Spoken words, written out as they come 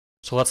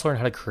So let's learn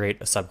how to create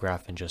a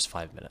subgraph in just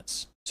 5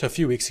 minutes. So a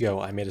few weeks ago,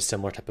 I made a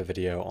similar type of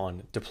video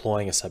on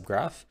deploying a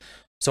subgraph.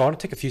 So I want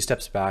to take a few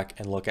steps back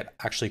and look at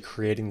actually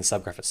creating the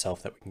subgraph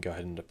itself that we can go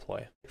ahead and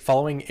deploy.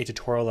 Following a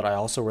tutorial that I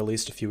also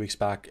released a few weeks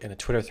back in a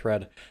Twitter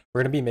thread,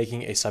 we're going to be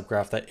making a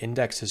subgraph that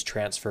indexes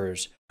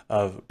transfers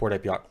of Bored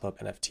Ape Yacht Club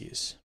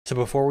NFTs. So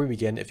before we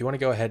begin, if you want to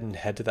go ahead and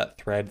head to that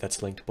thread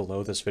that's linked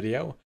below this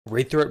video,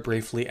 read through it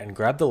briefly and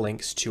grab the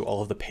links to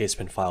all of the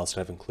Pastebin files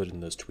that I've included in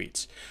those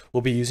tweets.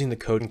 We'll be using the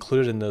code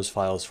included in those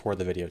files for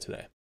the video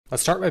today.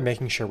 Let's start by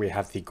making sure we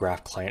have the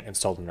Graph client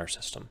installed in our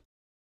system.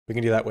 We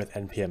can do that with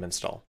npm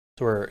install.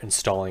 So we're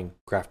installing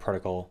Graph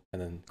protocol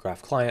and then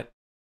Graph client.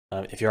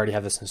 If you already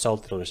have this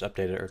installed, it'll just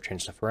update it or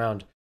change stuff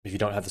around. If you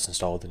don't have this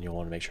installed, then you'll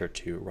want to make sure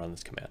to run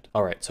this command.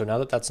 All right, so now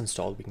that that's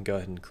installed, we can go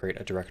ahead and create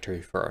a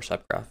directory for our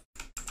subgraph.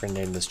 We're going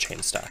to name this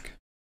Chainstack.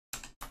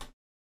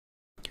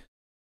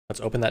 Let's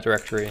open that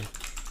directory.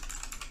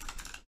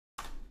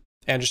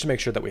 And just to make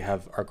sure that we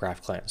have our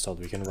Graph client installed,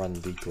 we can run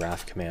the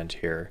Graph command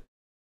here,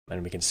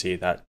 and we can see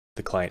that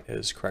the client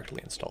is correctly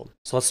installed.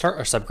 So let's start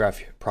our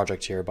subgraph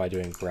project here by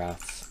doing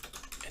graph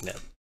init.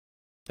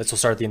 This will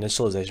start the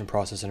initialization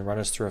process and run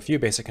us through a few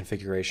basic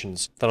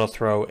configurations that'll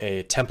throw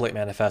a template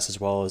manifest as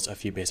well as a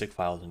few basic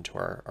files into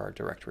our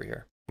directory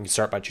here. We can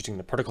start by choosing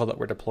the protocol that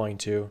we're deploying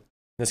to.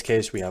 In this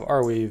case, we have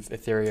Arweave,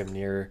 Ethereum,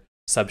 Near,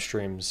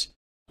 Substreams,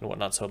 and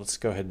whatnot. So let's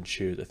go ahead and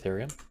choose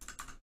Ethereum.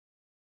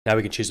 Now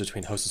we can choose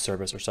between hosted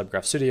service or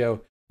Subgraph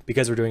Studio.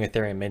 Because we're doing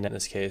Ethereum mainnet in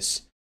this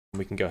case,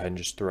 we can go ahead and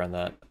just run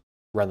that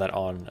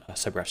on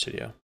Subgraph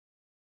Studio.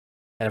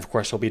 And of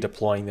course, we'll be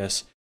deploying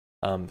this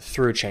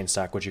through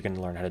Chainstack, which you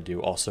can learn how to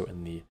do also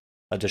in the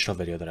additional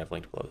video that I've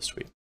linked below this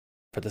tweet.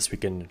 For this, we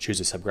can choose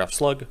a subgraph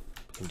slug.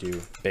 We can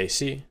do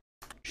base-c,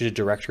 choose a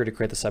directory to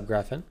create the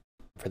subgraph in.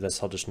 For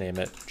this, I'll just name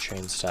it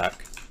Chainstack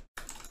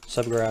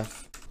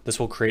subgraph. This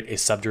will create a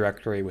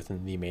subdirectory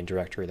within the main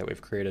directory that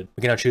we've created.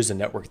 We can now choose the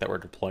network that we're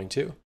deploying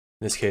to. In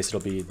this case, it'll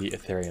be the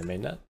Ethereum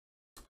mainnet.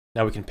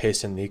 Now we can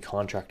paste in the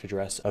contract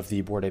address of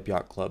the Bored Ape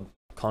Yacht Club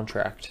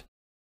contract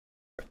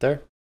right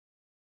there.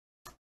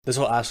 This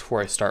will ask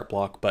for a start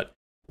block, but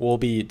we'll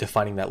be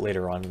defining that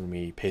later on when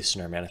we paste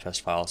in our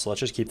manifest file. So let's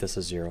just keep this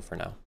as 0 for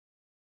now.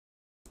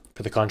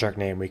 For the contract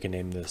name, we can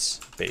name this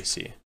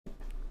base-c,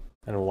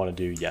 and we'll want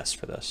to do yes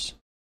for this.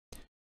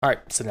 All right,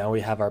 so now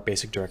we have our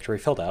basic directory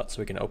filled out,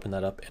 so we can open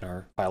that up in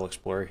our file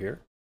explorer here.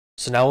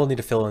 So now we'll need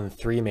to fill in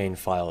 3 main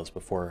files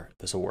before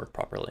this will work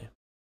properly.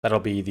 That'll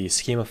be the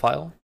schema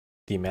file,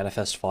 the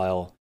manifest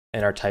file,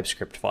 and our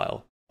TypeScript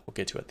file we'll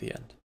get to at the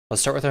end.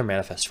 Let's start with our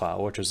manifest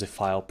file, which was a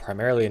file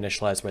primarily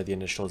initialized by the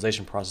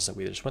initialization process that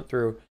we just went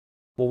through.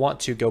 We'll want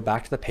to go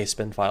back to the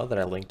Pastebin file that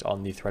I linked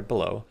on the thread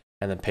below,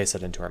 and then paste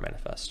that into our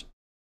manifest.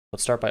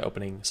 Let's start by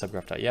opening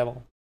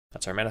subgraph.yaml.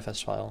 That's our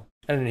manifest file.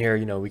 And in here,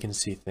 we can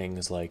see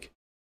things like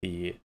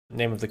the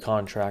name of the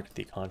contract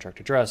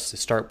address, the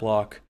start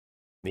block,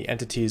 the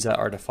entities that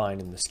are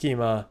defined in the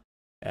schema,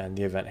 and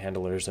the event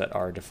handlers that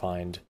are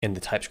defined in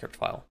the TypeScript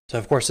file. So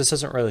of course, this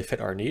doesn't really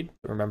fit our need.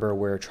 Remember,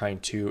 we're trying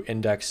to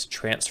index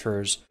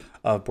transfers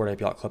of Bored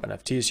Ape Yacht Club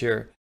NFTs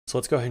here. So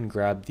let's go ahead and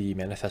grab the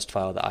manifest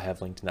file that I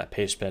have linked in that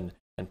Pastebin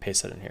and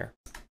paste it in here.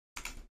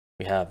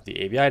 We have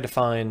the ABI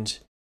defined,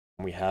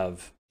 and we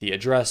have the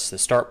address, the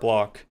start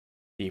block,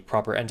 the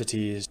proper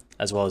entities,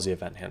 as well as the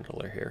event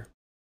handler here.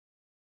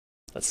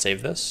 Let's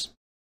save this.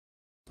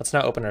 Let's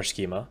now open our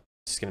schema.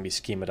 This is going to be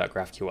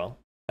schema.graphql.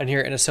 And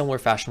here, in a similar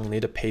fashion, we'll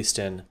need to paste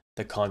in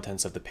the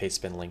contents of the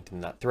Pastebin linked in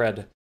that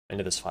thread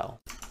into this file.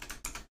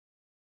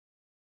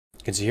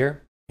 You can see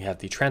here, we have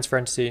the transfer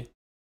entity,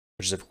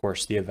 which is, of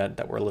course, the event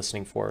that we're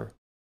listening for.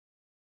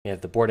 We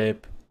have the Bored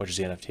Ape, which is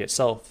the NFT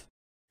itself.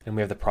 And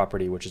we have the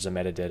property, which is a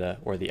metadata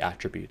or the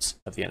attributes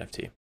of the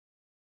NFT.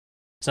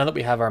 So now that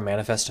we have our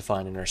manifest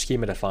defined and our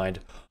schema defined,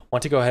 I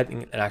want to go ahead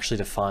and actually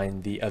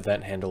define the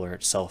event handler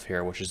itself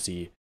here, which is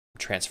the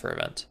transfer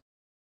event.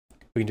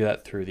 We can do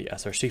that through the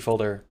src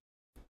folder.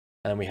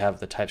 And then we have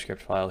the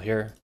TypeScript file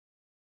here.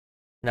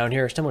 Now in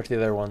here, similar to the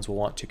other ones, we'll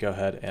want to go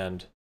ahead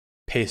and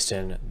paste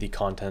in the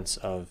contents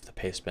of the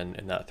Pastebin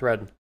in that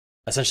thread.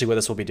 Essentially what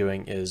this will be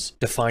doing is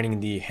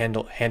defining the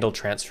handle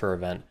transfer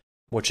event,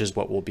 which is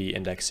what we'll be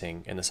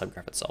indexing in the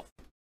subgraph itself.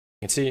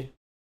 You can see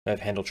we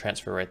have handle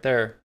transfer right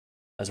there,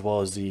 as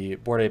well as the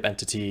Bored Ape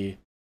entity.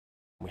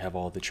 We have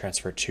all the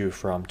transfer to,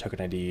 from,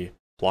 token ID,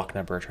 block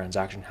number,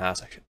 transaction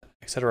hash,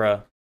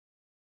 etc.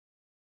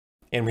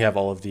 And we have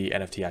all of the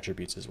NFT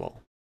attributes as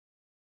well.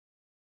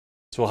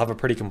 So we'll have a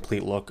pretty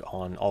complete look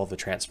on all of the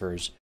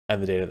transfers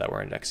and the data that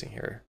we're indexing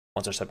here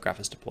once our subgraph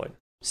is deployed.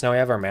 So now we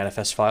have our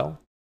manifest file,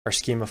 our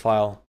schema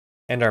file,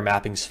 and our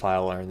mappings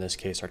file, or in this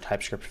case, our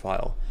TypeScript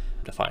file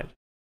defined.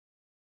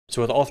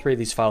 So with all 3 of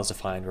these files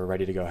defined, we're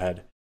ready to go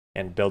ahead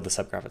and build the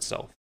subgraph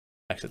itself.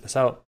 Exit this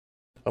out,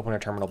 open our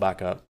terminal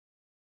back up.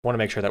 Want to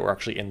make sure that we're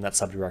actually in that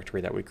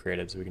subdirectory that we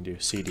created, so we can do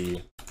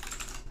cd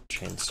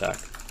chainstack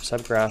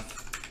subgraph.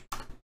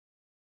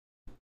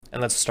 And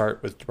let's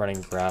start with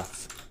running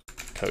graph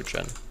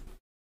codegen.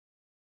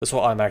 This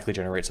will automatically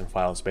generate some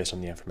files based on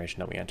the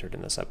information that we entered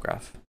in the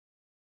subgraph.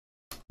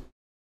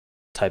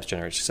 Types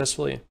generated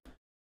successfully.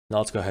 Now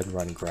let's go ahead and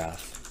run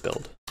graph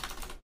build.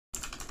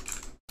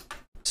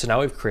 So now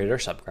we've created our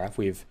subgraph.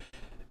 We've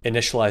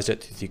initialized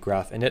it through the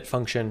graph init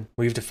function.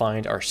 We've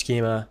defined our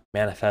schema,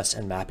 manifest,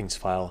 and mappings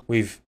file.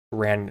 We've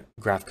ran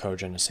graph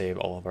codegen to save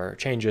all of our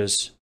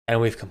changes, and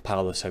we've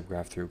compiled the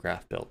subgraph through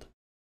graph build.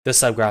 This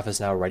subgraph is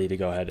now ready to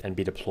go ahead and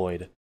be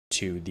deployed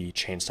to the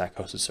Chainstack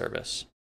hosted service.